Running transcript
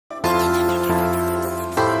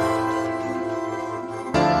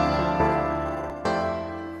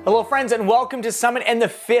Hello, friends, and welcome to Summit and the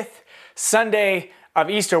fifth Sunday of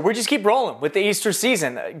Easter. We just keep rolling with the Easter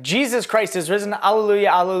season. Jesus Christ is risen. Alleluia,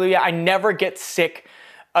 alleluia. I never get sick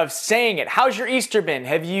of saying it. How's your Easter been?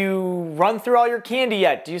 Have you run through all your candy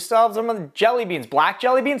yet? Do you still have some of the jelly beans? Black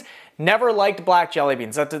jelly beans? Never liked black jelly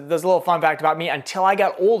beans. That's a little fun fact about me until I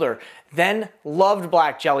got older. Then loved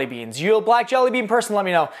black jelly beans. You a black jelly bean person? Let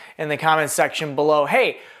me know in the comments section below.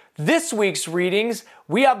 Hey, this week's readings,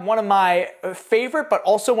 we have one of my favorite, but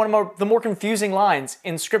also one of the more confusing lines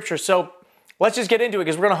in Scripture. So let's just get into it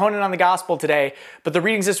because we're going to hone in on the gospel today. But the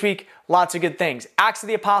readings this week, lots of good things. Acts of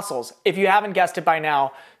the Apostles. If you haven't guessed it by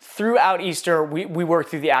now, throughout Easter, we work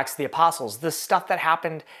through the Acts of the Apostles, the stuff that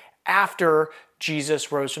happened after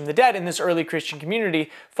Jesus rose from the dead in this early Christian community.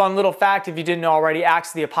 Fun little fact, if you didn't know already, Acts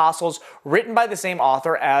of the Apostles, written by the same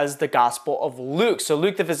author as the Gospel of Luke. So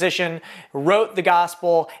Luke the physician wrote the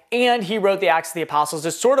Gospel and he wrote the Acts of the Apostles.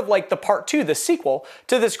 It's sort of like the part two, the sequel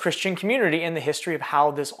to this Christian community in the history of how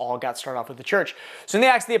this all got started off with the church. So in the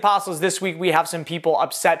Acts of the Apostles this week, we have some people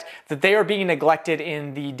upset that they are being neglected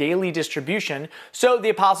in the daily distribution. So the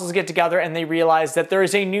apostles get together and they realize that there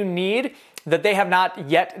is a new need that they have not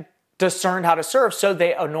yet discerned how to serve, so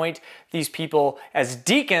they anoint these people as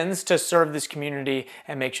deacons to serve this community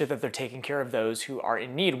and make sure that they're taking care of those who are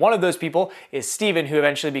in need. One of those people is Stephen, who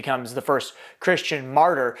eventually becomes the first Christian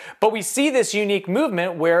martyr. But we see this unique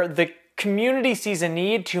movement where the community sees a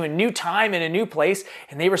need to a new time and a new place,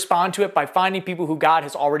 and they respond to it by finding people who God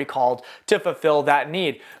has already called to fulfill that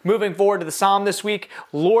need. Moving forward to the psalm this week,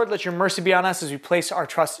 Lord, let your mercy be on us as we place our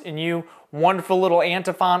trust in you. Wonderful little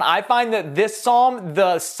antiphon. I find that this psalm,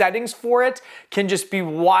 the settings for it can just be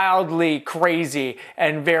wildly crazy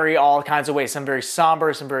and vary all kinds of ways. Some very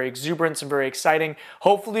somber, some very exuberant, some very exciting.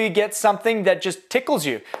 Hopefully you get something that just tickles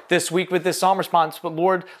you this week with this psalm response. But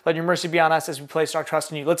Lord, let your mercy be on us as we place our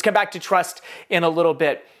trust in you. Let's come back to trust in a little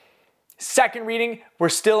bit. Second reading, we're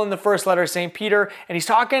still in the first letter of St. Peter, and he's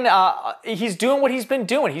talking, he's doing what he's been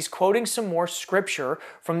doing. He's quoting some more scripture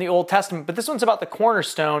from the Old Testament, but this one's about the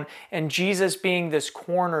cornerstone and Jesus being this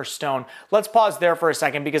cornerstone. Let's pause there for a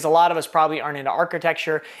second because a lot of us probably aren't into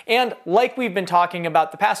architecture, and like we've been talking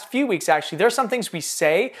about the past few weeks, actually, there's some things we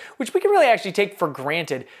say which we can really actually take for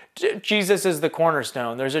granted. Jesus is the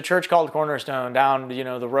cornerstone. There's a church called Cornerstone down,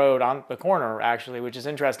 the road on the corner, actually, which is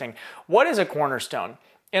interesting. What is a cornerstone?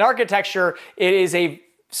 In architecture, it is a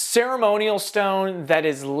ceremonial stone that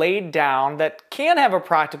is laid down that can have a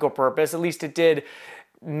practical purpose, at least it did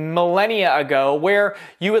millennia ago, where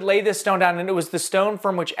you would lay this stone down and it was the stone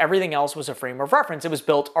from which everything else was a frame of reference. It was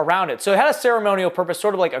built around it. So it had a ceremonial purpose,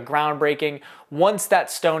 sort of like a groundbreaking. Once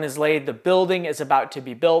that stone is laid, the building is about to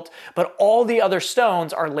be built, but all the other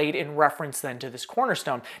stones are laid in reference then to this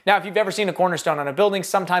cornerstone. Now, if you've ever seen a cornerstone on a building,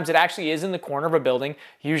 sometimes it actually is in the corner of a building,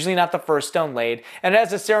 usually not the first stone laid, and it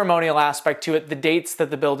has a ceremonial aspect to it. The dates that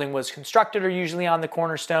the building was constructed are usually on the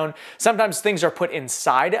cornerstone. Sometimes things are put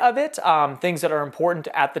inside of it, things that are important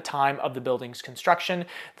at the time of the building's construction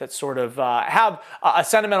that sort of have a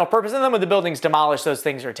sentimental purpose, and then when the building's demolished, those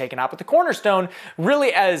things are taken out. But the cornerstone,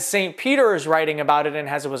 really, as St. Peter is writing about it and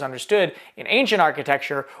as it was understood in ancient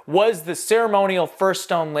architecture, was the ceremonial first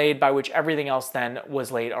stone laid by which everything else then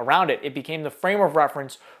was laid around it. It became the frame of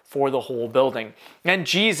reference for the whole building. And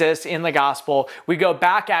Jesus in the gospel, we go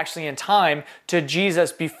back actually in time to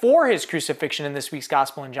Jesus before his crucifixion in this week's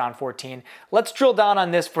gospel in John 14. Let's drill down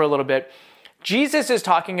on this for a little bit. Jesus is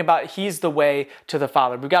talking about he's the way to the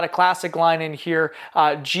Father. We've got a classic line in here,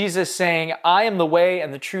 Jesus saying, I am the way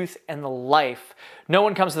and the truth and the life. No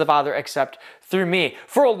one comes to the Father except through me.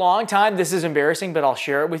 For a long time, this is embarrassing, but I'll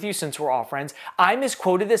share it with you since we're all friends. I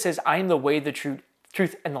misquoted this as I am the way, the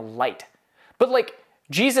truth, and the light. But like,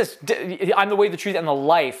 Jesus, I'm the way, the truth, and the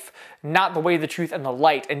life, not the way, the truth, and the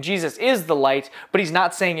light. And Jesus is the light, but he's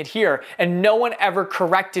not saying it here. And no one ever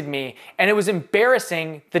corrected me. And it was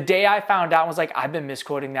embarrassing the day I found out. I was like, I've been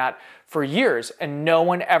misquoting that for years. And no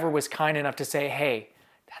one ever was kind enough to say, hey,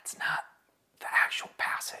 that's not the actual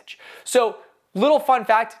passage. So, little fun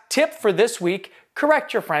fact, tip for this week,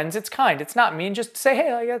 correct your friends. It's kind. It's not mean. Just say,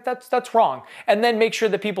 hey, that's wrong. And then make sure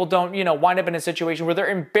that people don't, wind up in a situation where they're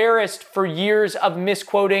embarrassed for years of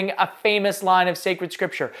misquoting a famous line of sacred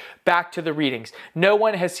scripture. Back to the readings. No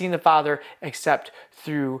one has seen the Father except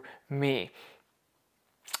through me.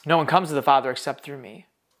 No one comes to the Father except through me.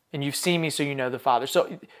 And you've seen me, so you know the Father.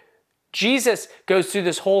 So Jesus goes through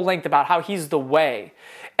this whole length about how he's the way.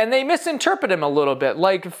 And they misinterpret him a little bit.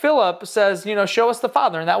 Like Philip says, show us the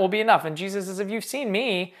Father and that will be enough. And Jesus says, if you've seen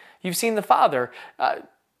me, you've seen the Father.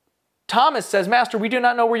 Thomas says, Master, we do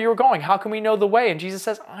not know where you are going. How can we know the way? And Jesus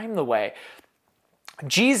says, I'm the way.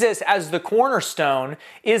 Jesus as the cornerstone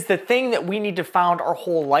is the thing that we need to found our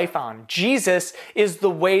whole life on. Jesus is the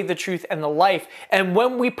way, the truth, and the life. And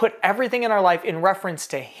when we put everything in our life in reference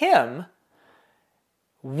to Him,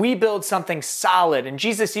 we build something solid. And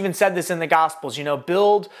Jesus even said this in the Gospels,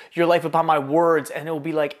 build your life upon my words, and it will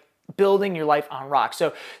be like building your life on rock.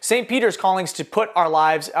 So St. Peter's calling us to put our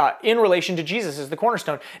lives in relation to Jesus as the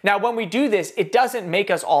cornerstone. Now, when we do this, it doesn't make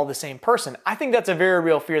us all the same person. I think that's a very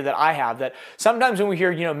real fear that I have, that sometimes when we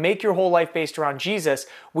hear, make your whole life based around Jesus,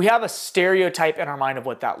 we have a stereotype in our mind of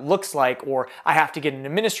what that looks like, or I have to get into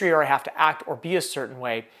ministry, or I have to act or be a certain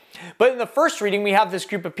way. But in the first reading, we have this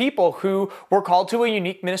group of people who were called to a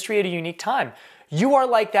unique ministry at a unique time. You are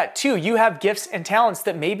like that too. You have gifts and talents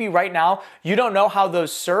that maybe right now you don't know how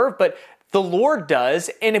those serve, but the Lord does.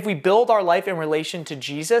 And if we build our life in relation to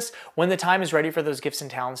Jesus, when the time is ready for those gifts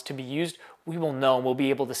and talents to be used, we will know and we'll be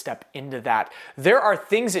able to step into that. There are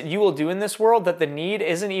things that you will do in this world that the need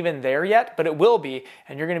isn't even there yet, but it will be,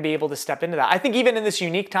 and you're going to be able to step into that. I think even in this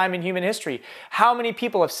unique time in human history, how many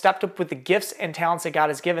people have stepped up with the gifts and talents that God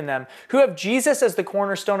has given them, who have Jesus as the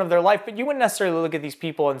cornerstone of their life, but you wouldn't necessarily look at these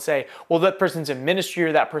people and say, well, that person's in ministry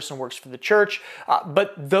or that person works for the church,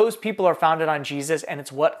 but those people are founded on Jesus, and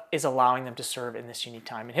it's what is allowing them to serve in this unique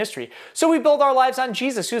time in history. So we build our lives on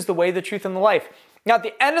Jesus, who's the way, the truth, and the life. Now, at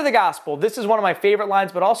the end of the gospel, this is one of my favorite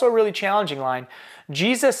lines, but also a really challenging line.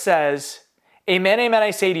 Jesus says, "Amen, amen,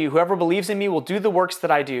 I say to you, whoever believes in me will do the works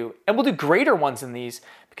that I do, and will do greater ones than these,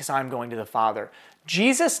 because I'm going to the Father."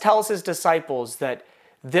 Jesus tells his disciples that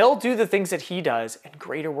they'll do the things that he does and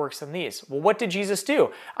greater works than these. Well, what did Jesus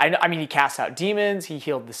do? I mean, he cast out demons, he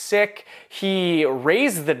healed the sick, he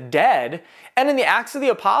raised the dead. And in the Acts of the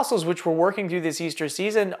Apostles, which we're working through this Easter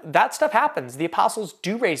season, that stuff happens. The apostles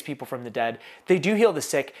do raise people from the dead. They do heal the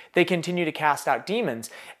sick. They continue to cast out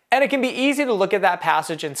demons. And it can be easy to look at that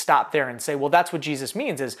passage and stop there and say, well, that's what Jesus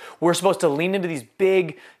means, is we're supposed to lean into these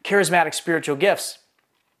big, charismatic spiritual gifts.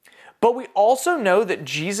 But we also know that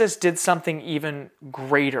Jesus did something even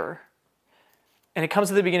greater. And it comes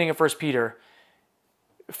at the beginning of 1 Peter.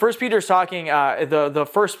 1 Peter's talking, the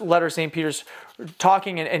first letter of St. Peter's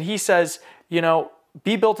talking, and he says,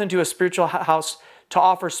 be built into a spiritual house to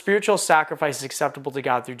offer spiritual sacrifices acceptable to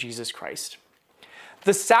God through Jesus Christ.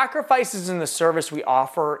 The sacrifices in the service we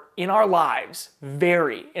offer in our lives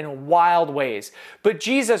vary in wild ways. But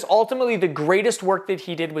Jesus, ultimately, the greatest work that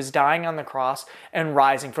he did was dying on the cross and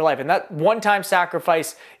rising for life. And that one-time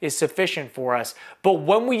sacrifice is sufficient for us. But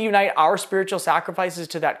when we unite our spiritual sacrifices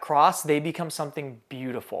to that cross, they become something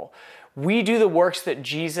beautiful. We do the works that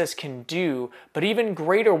Jesus can do, but even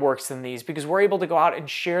greater works than these, because we're able to go out and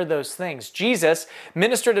share those things. Jesus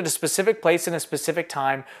ministered at a specific place in a specific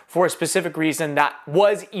time for a specific reason that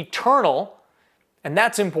was eternal, and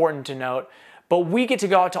that's important to note. But we get to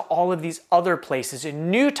go out to all of these other places in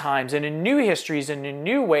new times and in new histories and in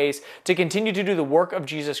new ways to continue to do the work of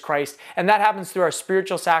Jesus Christ. And that happens through our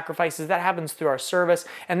spiritual sacrifices, that happens through our service,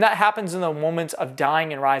 and that happens in the moments of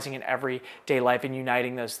dying and rising in everyday life and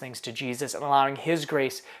uniting those things to Jesus and allowing his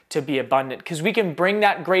grace to be abundant. Because we can bring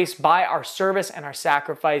that grace by our service and our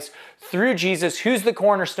sacrifice through Jesus, who's the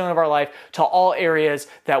cornerstone of our life, to all areas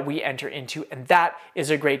that we enter into. And that is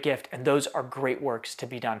a great gift, and those are great works to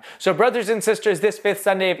be done. So brothers and sisters, this fifth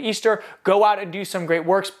Sunday of Easter, go out and do some great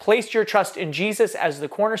works. Place your trust in Jesus as the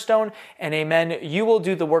cornerstone, and amen, you will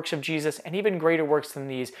do the works of Jesus and even greater works than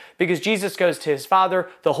these, because Jesus goes to his Father,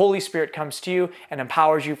 the Holy Spirit comes to you and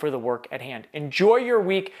empowers you for the work at hand. Enjoy your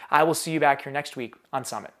week. I will see you back here next week on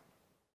Summit.